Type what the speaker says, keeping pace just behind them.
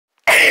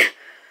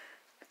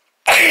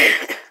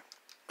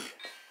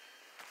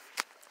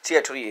See,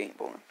 I told you it ain't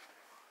bowling.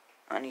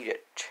 I need a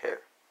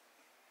chair.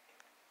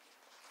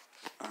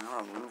 I'm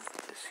gonna move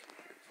this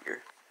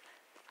here.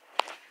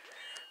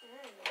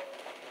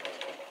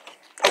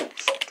 Oh,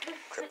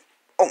 crap.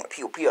 Oh, my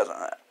POP's on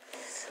that.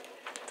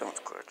 Don't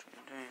scratch.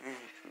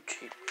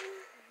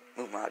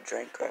 Move my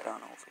drink right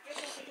on over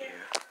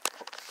here.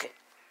 Okay.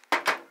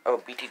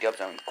 Oh, BT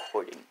Dubs, I'm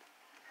recording.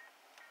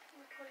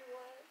 Recording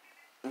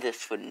what?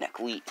 This for neck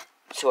week.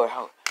 Show her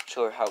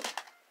how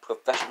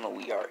professional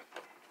we are.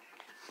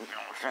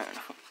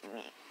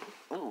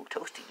 Ooh,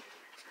 toasty.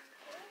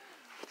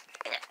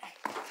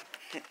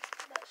 That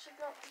should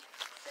not be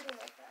sitting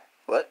like that.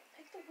 What?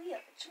 Pick the Wii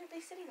up. It shouldn't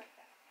be sitting like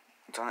that.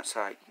 It's on its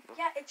side.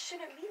 Yeah, it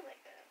shouldn't be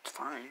like that. It's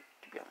fine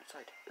to be on its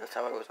side. That's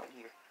how I was on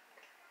here.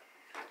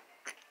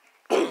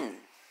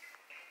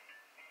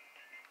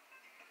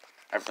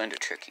 I've learned a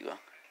trick, you go.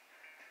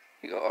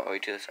 You go all the way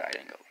to the side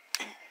and go.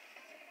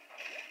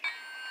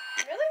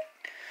 Really?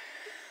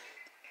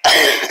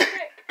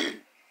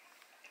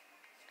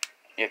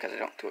 Yeah, because I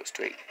don't do it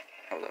straight.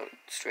 Although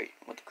it's straight.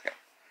 What the crap?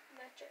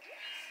 Magic.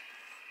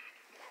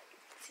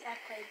 See, I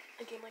played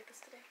a game like this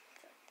today.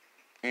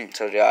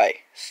 So did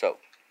I. So.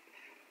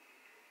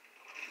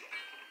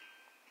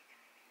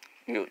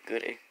 You look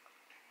good, eh?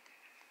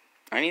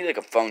 I need like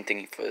a phone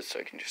thingy for this so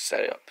I can just set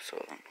it up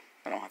so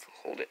I don't have to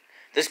hold it.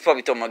 This is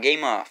probably throw my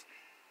game off.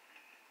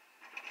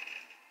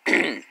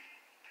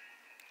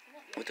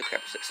 What the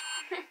crap is this?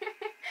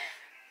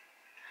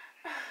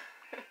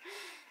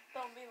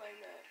 Don't be like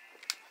that.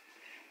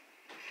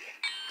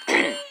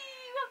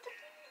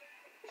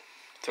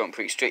 Throw them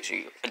pretty straight so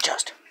you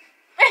adjust.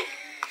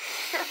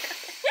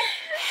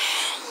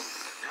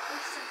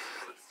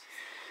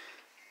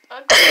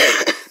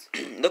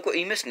 Look what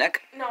you missed,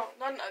 Nick. No,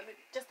 not ugly,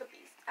 just the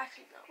beast.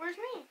 Actually, no. Where's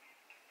me?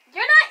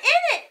 You're not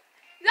in it!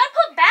 You gotta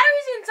put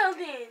batteries in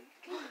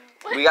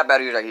something! We got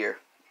batteries right here.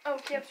 Oh,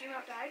 Cam's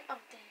remote died? Oh,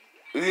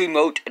 dang.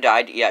 Remote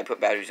died. Yeah, I put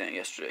batteries in it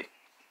yesterday.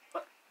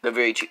 What? They're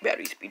very cheap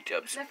batteries, beat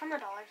jobs. They're from the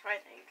dollar store, I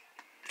think.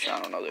 I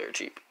don't know, they're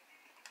cheap.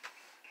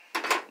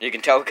 You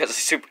can tell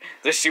because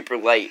they're super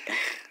light.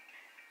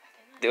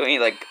 They're only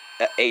like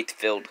an eighth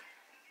filled.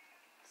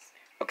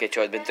 Okay,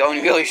 Troy's been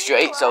throwing really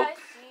straight, so.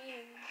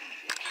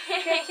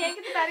 Okay, can't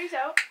get the batteries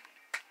out.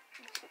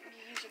 You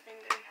use your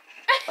finger.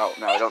 Oh,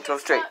 no, don't throw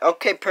straight.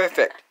 Okay,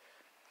 perfect.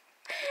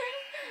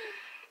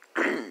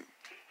 Oh,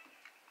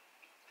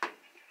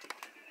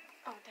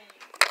 dang.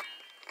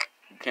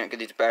 You can't get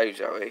these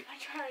batteries out, eh? I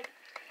tried.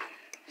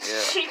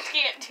 Yeah. She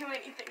can't do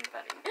anything,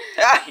 buddy.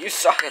 Ah, you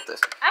suck at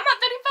this. I'm at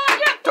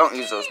 35, yeah. Don't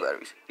use those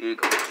batteries. Here you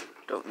go.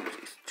 Don't use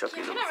these. Chuck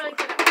these You're on the not really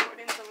floor. good at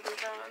recording some of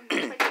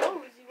these, like,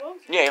 whoa.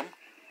 Yeah.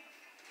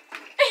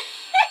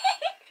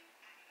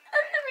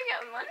 I've never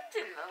got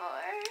London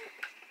before.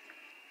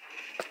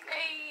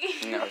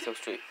 Hey. No, so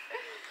straight.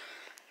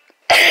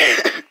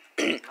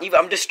 Eva,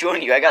 I'm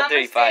destroying you. I got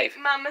 35.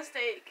 My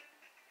mistake.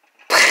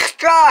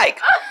 Strike!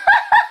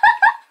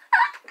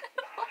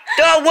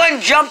 The one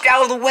jumped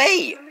out of the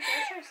way.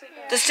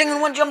 The single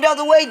one jumped out of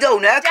the way, though,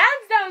 Nick.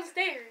 Dad's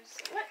downstairs.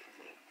 What?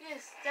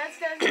 Yes, Dad's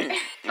downstairs.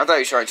 I thought you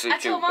were trying to sleep, I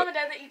too. told Mom and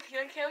Dad that you peed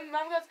on Kim.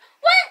 Mom goes,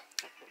 what?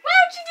 Why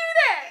would you do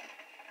that?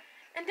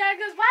 And Dad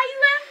goes, why are you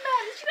laughing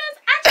about it? She goes,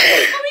 I just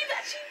can't believe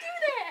that she do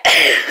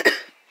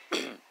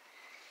that.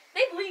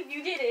 They believe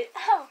you did it.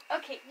 Oh,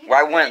 okay.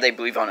 Why wouldn't they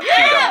believe on a feet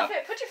on me?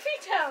 Put your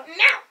feet down.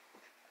 Now.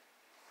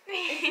 Are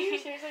you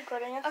seriously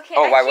recording us? Okay,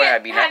 Oh, why wouldn't I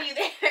be have Nick? you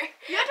there.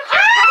 You have to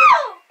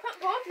put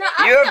both. No,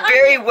 You're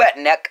very wet,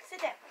 Nick.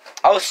 Sit down.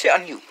 I'll sit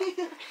on you.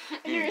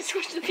 You're gonna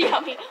squish the pee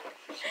on me.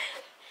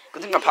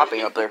 Good thing I'm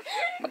popping up there.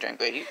 My drink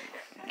lady.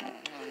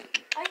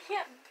 I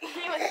can't be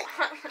with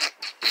Mom.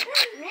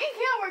 Me and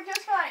Kale were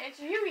just fine. It's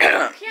you.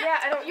 Yeah,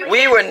 I don't.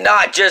 We were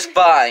not just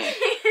fine.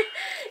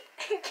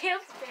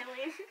 Kale's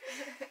failing.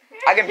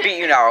 I can beat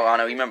you now,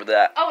 Alana. Remember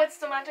that. Oh, it's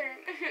still my turn.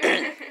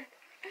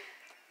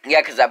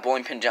 Yeah, because that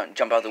bowling pin jump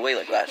out of the way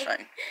like last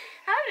time.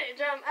 How did it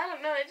jump? I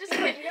don't know. It just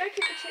hit. You gotta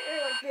keep the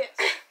chair like this.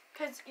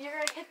 Because you're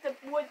gonna hit the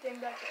wood thing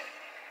back there.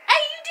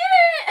 Hey, you did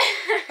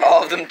it!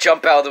 All of them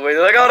jump out of the way.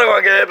 They're like, oh, I don't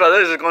want to get hit by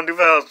this. It's going too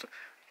fast.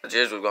 The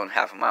chairs were going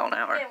half a mile an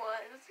hour. It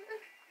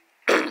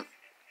was.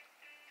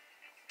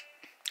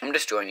 I'm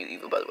destroying you,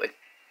 Eva, by the way.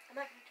 I'm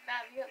not too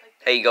bad. You got like.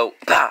 Here you go.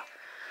 Bah.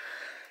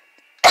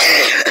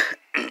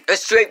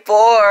 It's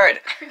straightforward.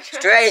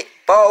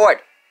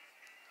 Straightforward.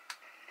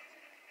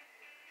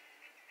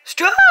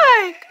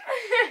 Strike!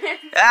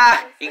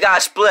 Ah, you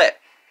got split.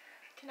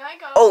 Can I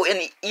go? Oh,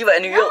 and Eva,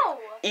 in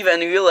No.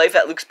 real life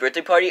at Luke's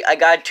birthday party, I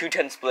got a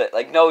 2-10 split.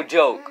 Like, no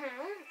joke.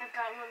 I've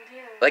got one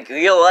too. Like,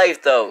 real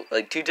life, though.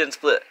 Like, 2-10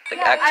 split. Like,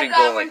 Yeah, actually I got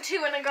going. one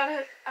too, and I got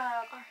a.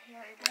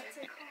 What's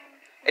it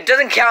It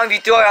doesn't count if you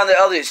throw it on the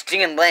other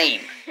stinging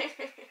lane.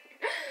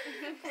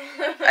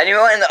 called? And you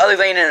went in the other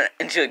lane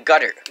into a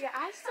gutter. Yeah,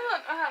 I still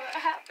don't know how that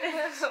happened.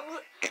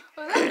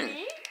 Was that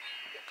me?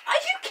 Oh,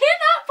 you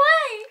cannot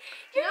play.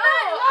 You're not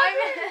allowed.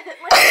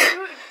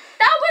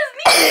 That was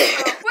me.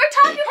 We're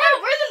talking about.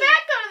 Where's the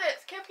back out of this?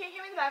 Can you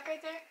hand me the back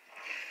right there?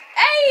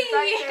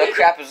 Hey! The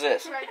crap is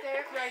this? Right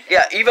there, right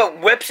there. Yeah, Eva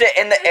whips it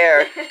in the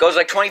air, goes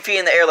like 20 feet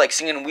in the air, like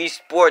singing Wii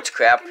Sports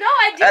crap. No,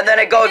 I didn't. And then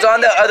it goes on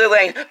the other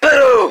lane,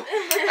 boo!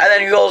 And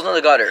then it rolls in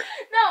the gutter.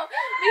 No,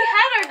 we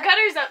had our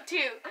gutters up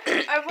too.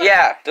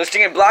 Yeah, those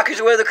stinging blockers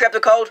or whatever the crap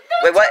they're called.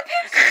 Wait, what?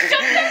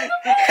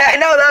 I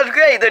know, that was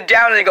great. They're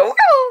down and they go, woo!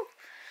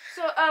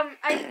 So,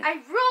 I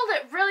rolled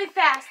it really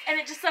fast, and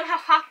it just somehow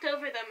hopped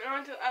over them and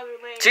onto the other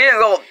lane. She didn't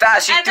roll it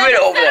fast, she threw it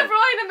over Instead them. of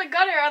rolling in the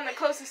gutter on the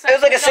closest side. It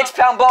was like a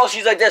 6-pound ball.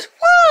 She's like this,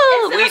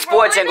 woo! Instead Wii of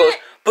Sports and goes,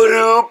 rolling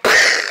boo!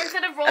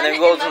 Instead of rolling And then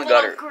it rolls in in the the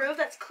little gutter. groove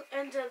that's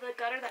into the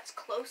gutter that's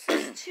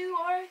closest to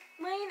our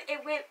lane,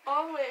 it went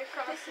all the way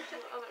across into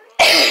the other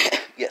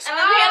lane. Yes. And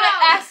then we had to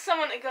ask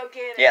someone to go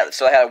get it. Yeah,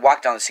 so I had to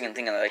walk down the singing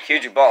thing and they're like,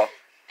 here's your ball.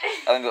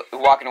 And then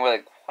walking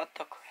away like, what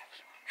the crap?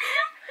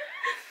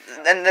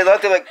 And they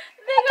looked at like,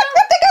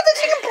 they got the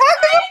singing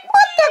blockers up?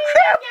 What the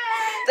crap?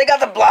 They got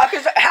the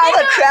blockers? How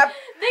the crap?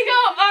 They go,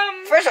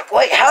 First of all,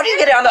 wait, how do you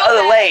get down the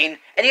other lane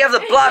and you have the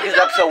blockers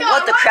up, so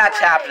what the crap's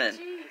happening?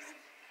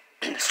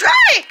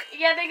 Strike!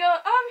 Yeah, they go,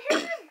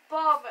 here's your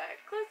ball back.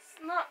 Let's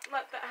not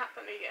let that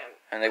happen again.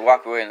 And they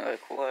walk away and they're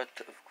like, what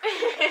the crap?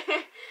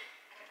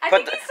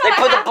 They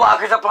put the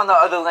blockers up on the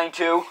other lane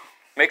too.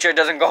 Make sure it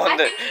doesn't go in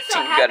the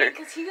team gutter.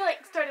 Because he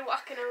like started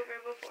walking over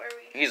before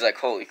we. He's like,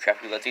 holy crap,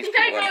 who let these He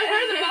people in?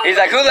 started He's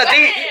like, who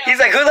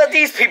let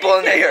these people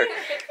in there?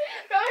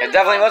 It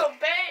definitely wasn't.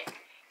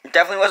 It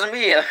definitely wasn't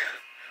me. I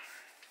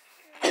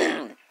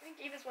think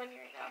Eva's winning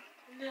right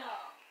now. No.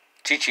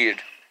 She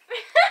cheated.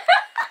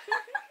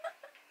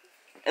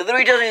 It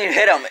literally doesn't even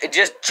hit him. It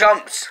just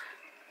jumps.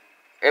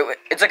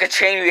 It's like a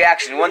chain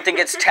reaction. One thing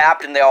gets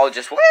tapped and they all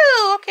just, woo,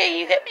 okay,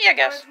 you hit me, I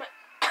guess.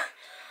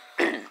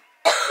 I'm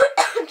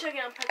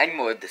checking on I need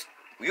more of this.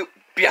 Yeah.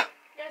 Yeah,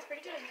 it's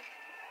pretty good.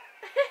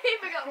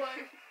 Eva got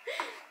one.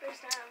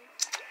 First time.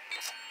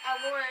 I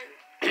won.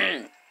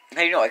 How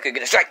do you know I could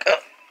get a strike? How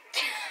do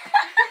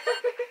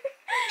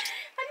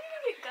you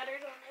get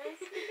gutters on this?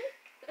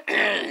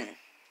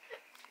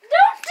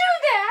 Don't do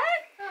that!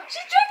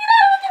 She's drinking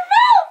out with her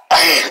mouth!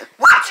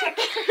 What?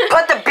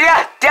 Put the beer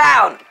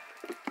down!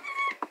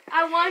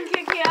 I won,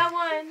 Kiki, I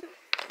won.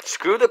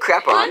 Screw the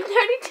crap on.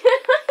 132.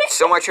 It's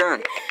still my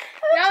turn.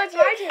 Now it's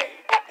my turn.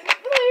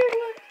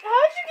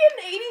 How did you get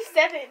an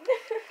 87?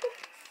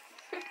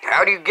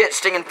 How do you get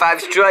stinging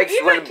 5 strikes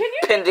Eva, when can you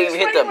pin didn't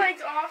even hit them?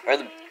 lights off Or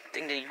the me?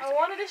 thing didn't even I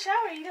wanted a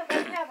shower. You don't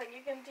let me have it.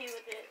 You can deal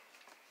with it.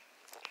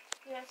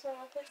 Yeah, so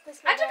I'll put this.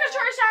 I took a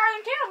shorter shower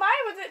than Cam.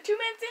 Mine was at 2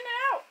 minutes in and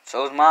out.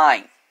 So is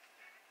mine.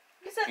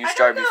 You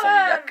started before me,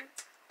 yuck.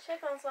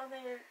 Check on something.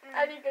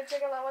 I need to go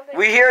check on that one thing.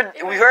 We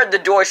heard the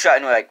door shut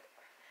and we're like,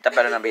 that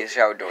better not be the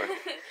shower door. And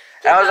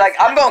I was like,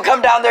 I'm gonna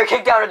come down there,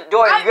 kick down the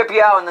door, and rip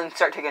you out, and then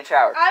start taking a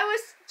shower. I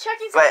was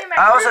checking But something in my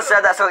I also room.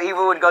 said that so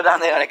Eva would go down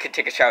there and I could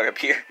take a shower up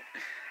here.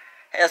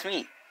 Hey, that's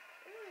me.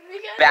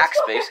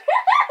 Backspace.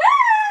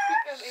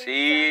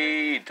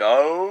 See,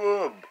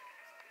 dub.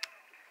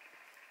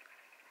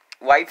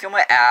 Why you feel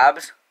my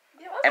abs?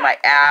 And my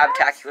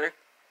ab-tacular?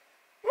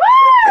 Woo!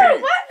 What?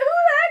 Who the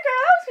heck are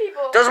those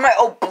people? Those are my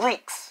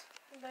obliques.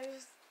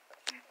 Those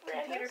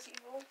computer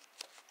people.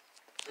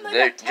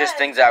 They're just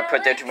things that I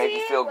put there to make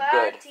you feel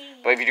good.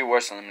 But if you do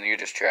worse than them, you're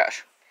just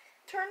trash.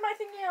 Turn my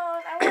thingy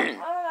on. I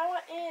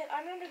want it. I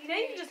remember. You know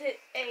you can just hit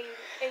A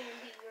and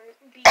B or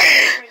B and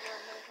turn your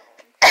middle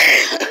column.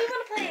 What do you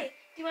want to play?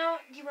 Do you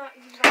want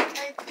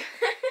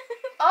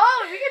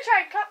Oh, we can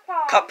try cup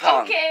pong. Cup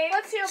pong. Okay.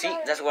 Let's see. See,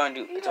 that's what I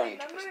do. It's on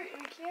YouTube. Remember,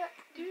 we can't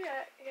do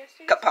that.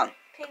 Cup pong.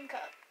 Ping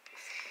cup.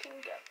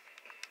 Ping cup.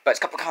 But it's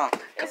cup pong.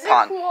 Cup Is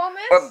pong. there pool on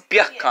this? Or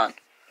beer con.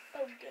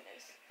 Oh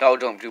goodness. No,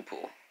 don't do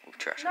pool. We'll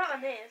trash it. Not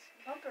on this.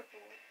 Bumper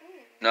pool.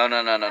 Ooh. No.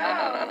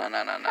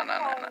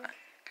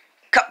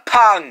 Cup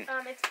pong.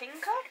 It's ping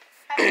cup.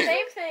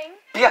 Same thing.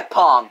 Beer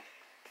pong.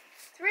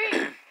 3,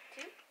 2,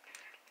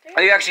 3.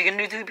 Are you actually gonna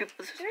do 3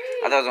 people? 3.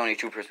 I thought it was only a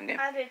 2-person game.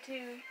 I did 2.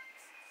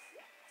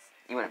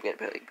 You wanna get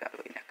really bad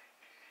way neck.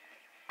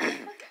 What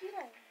did I?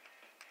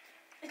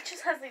 It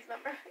just has these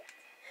numbers.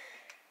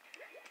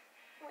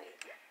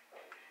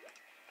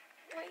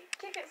 Wait,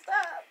 kick it,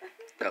 stop.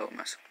 Oh,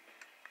 mess.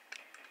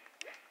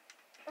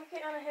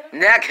 Okay, Anna, hit him.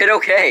 Neck, hit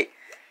okay.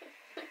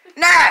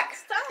 Neck!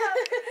 Stop.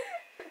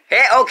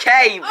 Hit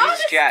okay, you piece of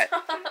shit.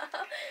 Stop.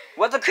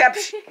 What the crap? I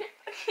don't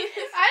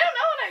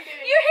know what I'm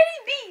doing. You're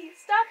hitting B.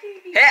 Stop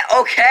hitting B. Hit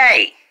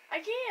okay. I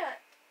can't.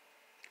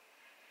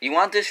 You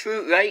want this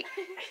fruit, right?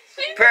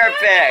 Perfect.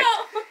 Perfect.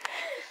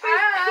 I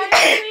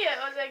didn't see it.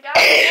 Was it a guy?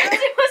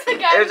 It was a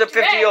guy. There's a with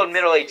 50-year-old dreads.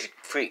 middle-aged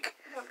freak.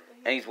 Probably.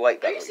 And he's white.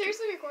 Are by you the way, too.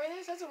 seriously recording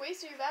this? That's a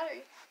waste of your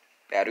battery.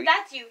 Battery?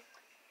 That's you.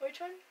 Which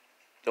one?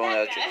 Don't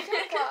know that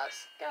Santa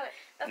Claus. Got it.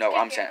 That's No,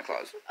 I'm kicking. Santa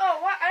Claus. Oh,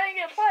 what? I didn't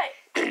get to play.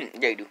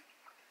 Yeah, you do.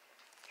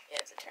 Yeah,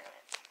 it's a tournament.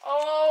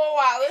 Oh,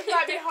 wow. This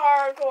might be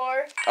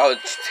hardcore. Oh,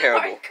 it's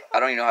terrible. I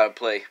don't even know how to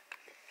play.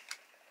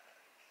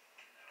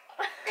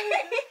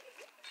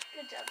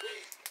 Good job.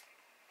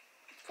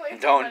 Play for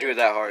Don't buddy. do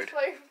that hard.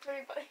 Play for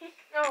everybody.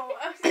 No, I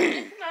was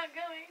not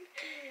going.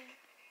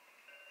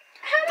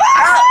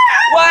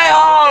 Why,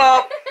 hold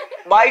up.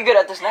 Why are you good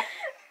at this, Nick?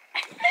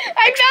 I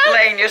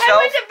Explain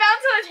yourself. I went to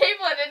bounce on the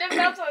table and it didn't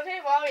bounce on the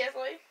table,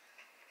 obviously.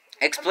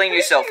 Explain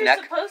yourself, You're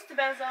Nick. supposed to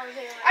bounce on the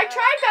table. I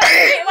tried bouncing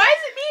it. Why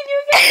is it me and you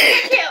getting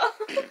the kill?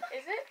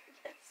 Is it?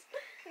 Yes.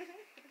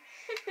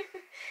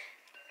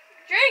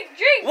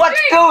 Drink. What's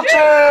drink, guilty?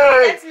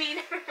 drink. That's me.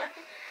 Never mind.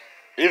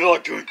 Even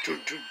like drink.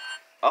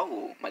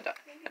 Oh, my God.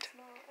 I don't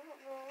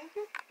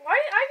know. Why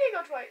did I get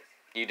go twice?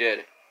 You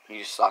did. You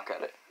just suck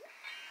at it.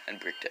 And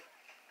bricked it.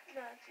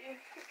 No, gee.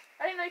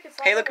 I didn't know you could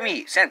slide. Hey, look at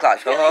me. Santa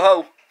Claus. Ho, ho,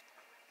 ho.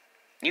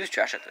 You was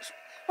trash at this.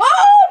 Oh,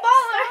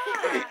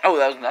 baller! Oh,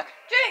 that was Nick.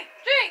 Drink.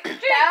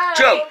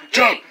 Chug.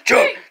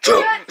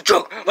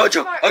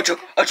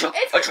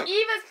 It's because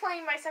Eva's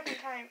playing my second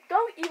time.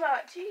 Go,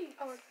 Eva. Gee.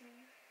 Oh, it's me.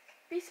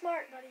 Be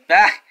smart, buddy.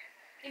 Ah.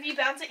 If you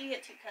bounce it, you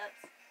get 2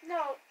 cups.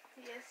 No.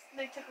 Yes.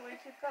 They took away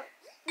 2 cups.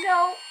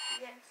 No.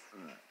 Yes.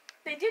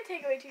 They did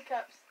take away 2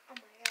 cups. Oh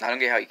my God. I don't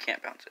get how you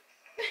can't bounce it.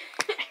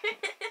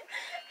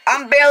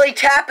 I'm barely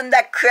tapping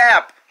that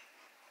crap.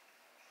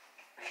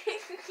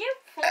 You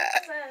full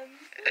send.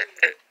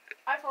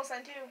 I full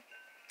send too.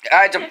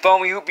 I had some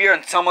foamy root beer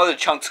and some other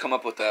chunks come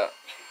up with that.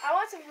 I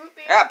want some root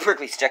beer. Ah,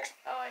 prickly sticks.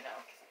 Oh, I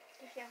know.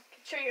 Yeah.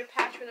 Can show you a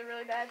patch where they're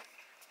really bad.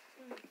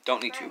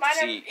 Don't need to. Mine are,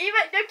 See.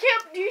 Eva, they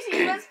can't. Do you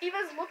see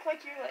Eva's look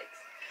like your legs?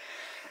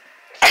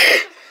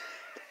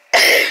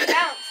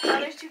 Bounce. Now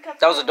there's 2 cups.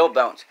 That was a dope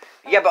bounce.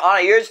 Yeah, but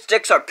Anna, your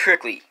sticks are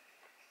prickly.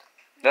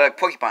 They're like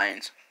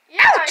porcupines.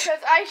 Yeah,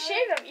 because I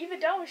shave them. Eva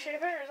don't shave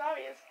hers,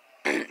 obvious.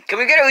 Can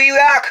we get a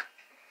re-rack?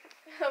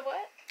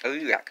 What? A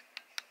re-rack.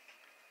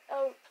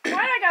 Oh, why did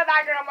I got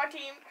that girl on my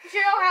team? She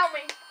don't help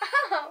me.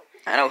 Oh.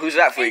 I know, who's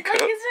that for you, It's like,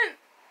 Cook?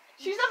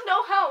 she's of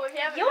no help if you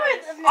haven't You're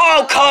noticed. of no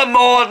Oh, come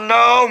on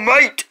now,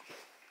 mate!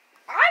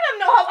 I'm of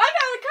no help. I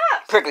got the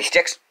cups. Prickly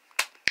sticks.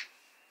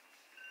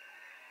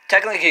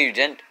 Technically, you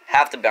didn't.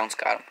 Half the bounce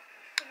got him.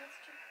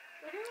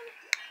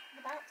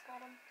 The bounce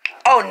got him.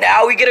 Oh,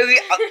 now we get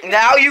a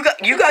now you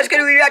guys get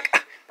a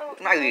re-rack. Oh,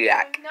 My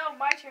re-rack. No,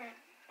 my turn.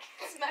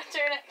 It's my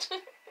turn,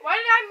 actually. Why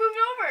did I move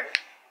over?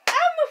 I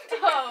moved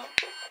over.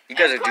 You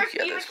guys are Of course, dookie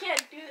at Eva this.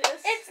 can't do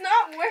this. It's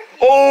not working.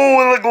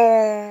 Oh, let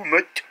go,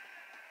 mate.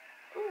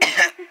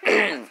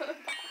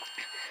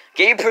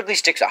 Get your prickly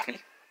sticks off me.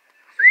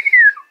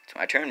 It's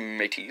my turn,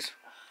 mateys.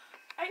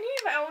 I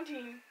need my own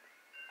team.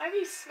 I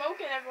be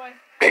smoking everyone.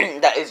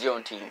 That is your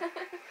own team. No,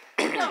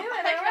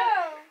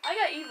 I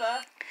got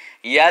Eva.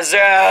 Yes, sir.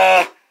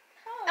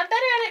 I'm better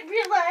at it in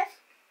real life.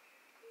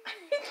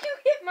 You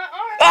hit my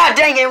arm. Ah,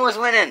 dang it, was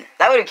winning.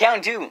 That would have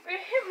counted too. You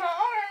hit my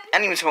arm. I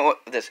didn't even smoke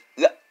this.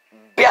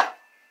 Yeah.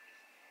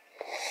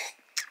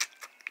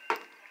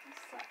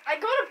 I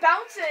go to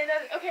bounce it and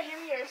then, okay, here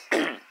yours.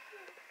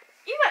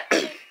 Eva,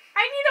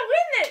 I need to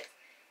win this.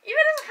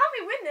 Eva doesn't help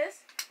me win this.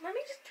 Let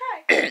me just try.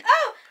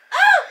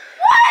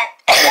 What?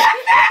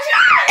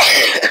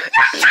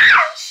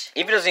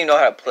 Eva doesn't even know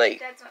how to play.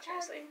 That's not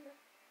seriously.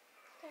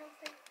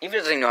 Eva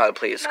doesn't even know how to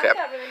play this Mom crap.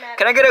 got really mad.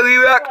 Can I get a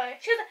re-rack? Why?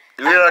 She was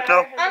Re-rack now?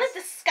 like, Anna's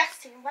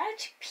disgusting. Why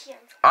did you pee on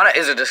something? Anna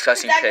is a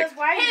disgusting Dad pig. goes,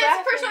 why are Hey, you that's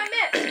the first laughing?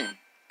 one I missed.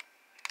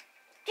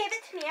 Give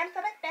it to me. I'm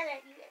so much better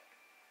at you.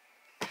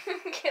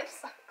 Kim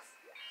sucks.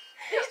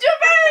 He's doing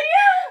better than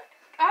you.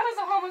 Anna's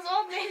a homeless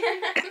old man.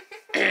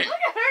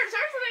 Look at her. Hers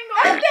ain't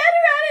going. I'm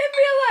better at it in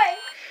real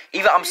life.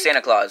 Eva, I'm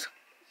Santa Claus.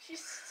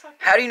 She's sucking.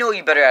 How do you know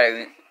you're better at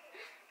it?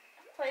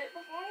 Played it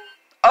before?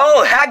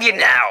 Oh, have you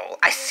now?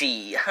 I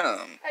see.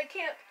 I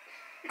can't.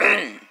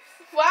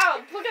 Wow,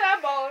 look at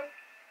that baller.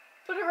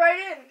 Put it right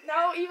in.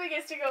 Now Eva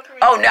gets to go for me.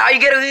 Oh, now you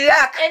get a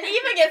re-rack. And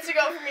Eva gets to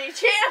go for me.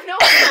 Champ, no.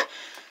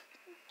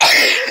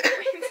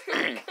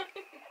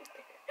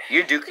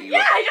 You're dookie.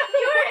 Yeah, I don't.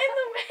 You're in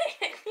the way.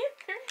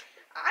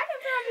 I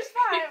have to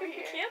understand over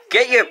here.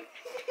 Get your...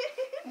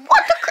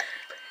 What the...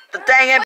 The dang